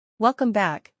Welcome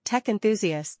back, tech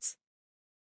enthusiasts.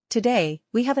 Today,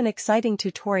 we have an exciting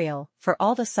tutorial for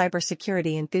all the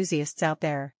cybersecurity enthusiasts out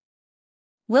there.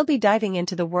 We'll be diving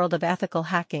into the world of ethical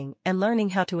hacking and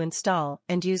learning how to install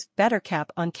and use BetterCap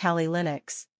on Kali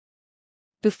Linux.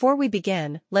 Before we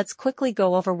begin, let's quickly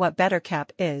go over what BetterCap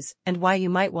is and why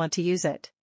you might want to use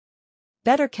it.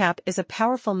 BetterCap is a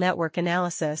powerful network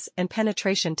analysis and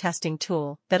penetration testing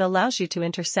tool that allows you to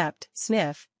intercept,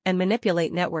 sniff, and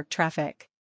manipulate network traffic.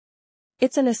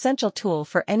 It's an essential tool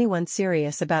for anyone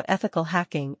serious about ethical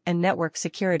hacking and network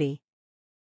security.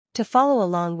 To follow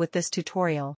along with this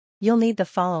tutorial, you'll need the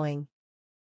following.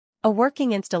 A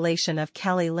working installation of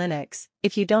Kali Linux.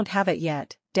 If you don't have it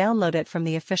yet, download it from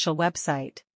the official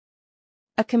website.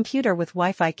 A computer with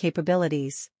Wi-Fi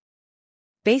capabilities.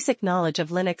 Basic knowledge of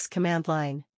Linux command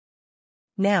line.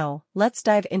 Now, let's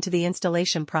dive into the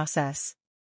installation process.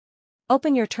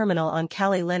 Open your terminal on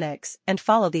Kali Linux and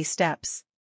follow these steps.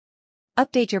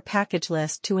 Update your package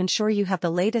list to ensure you have the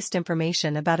latest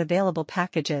information about available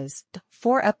packages.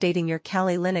 For updating your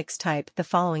Kali Linux, type the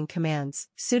following commands: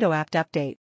 sudo apt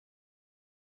update.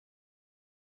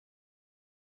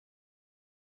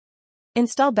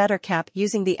 Install BetterCap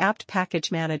using the apt package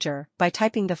manager by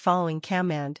typing the following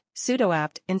command: sudo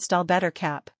apt install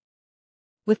BetterCap.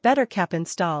 With BetterCap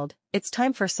installed, it's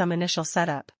time for some initial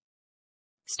setup.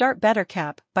 Start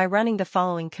BetterCap by running the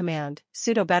following command: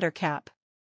 sudo BetterCap.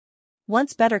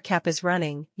 Once BetterCap is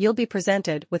running, you'll be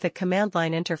presented with a command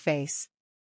line interface.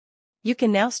 You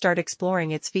can now start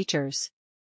exploring its features.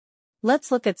 Let's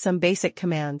look at some basic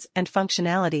commands and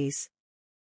functionalities.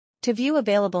 To view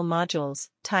available modules,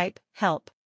 type help.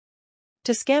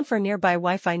 To scan for nearby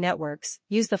Wi-Fi networks,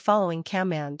 use the following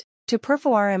command. To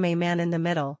perform a man in the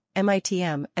middle,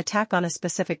 MITM attack on a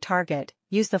specific target,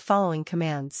 use the following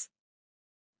commands.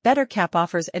 BetterCap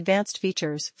offers advanced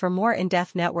features for more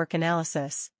in-depth network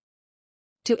analysis.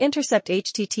 To intercept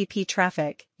HTTP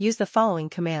traffic, use the following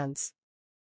commands.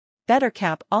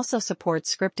 BetterCap also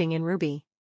supports scripting in Ruby.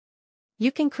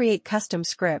 You can create custom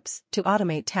scripts to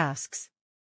automate tasks.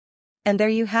 And there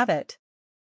you have it.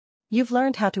 You've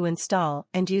learned how to install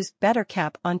and use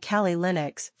BetterCap on Kali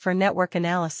Linux for network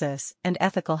analysis and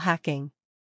ethical hacking.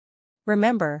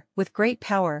 Remember, with great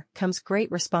power comes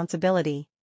great responsibility.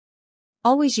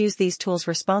 Always use these tools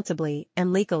responsibly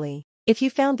and legally. If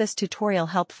you found this tutorial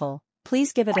helpful,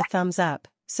 please give it a thumbs up,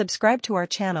 subscribe to our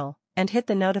channel, and hit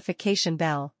the notification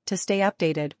bell to stay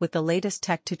updated with the latest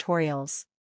tech tutorials.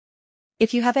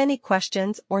 If you have any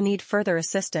questions or need further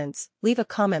assistance, leave a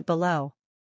comment below.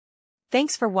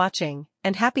 Thanks for watching,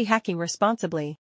 and happy hacking responsibly.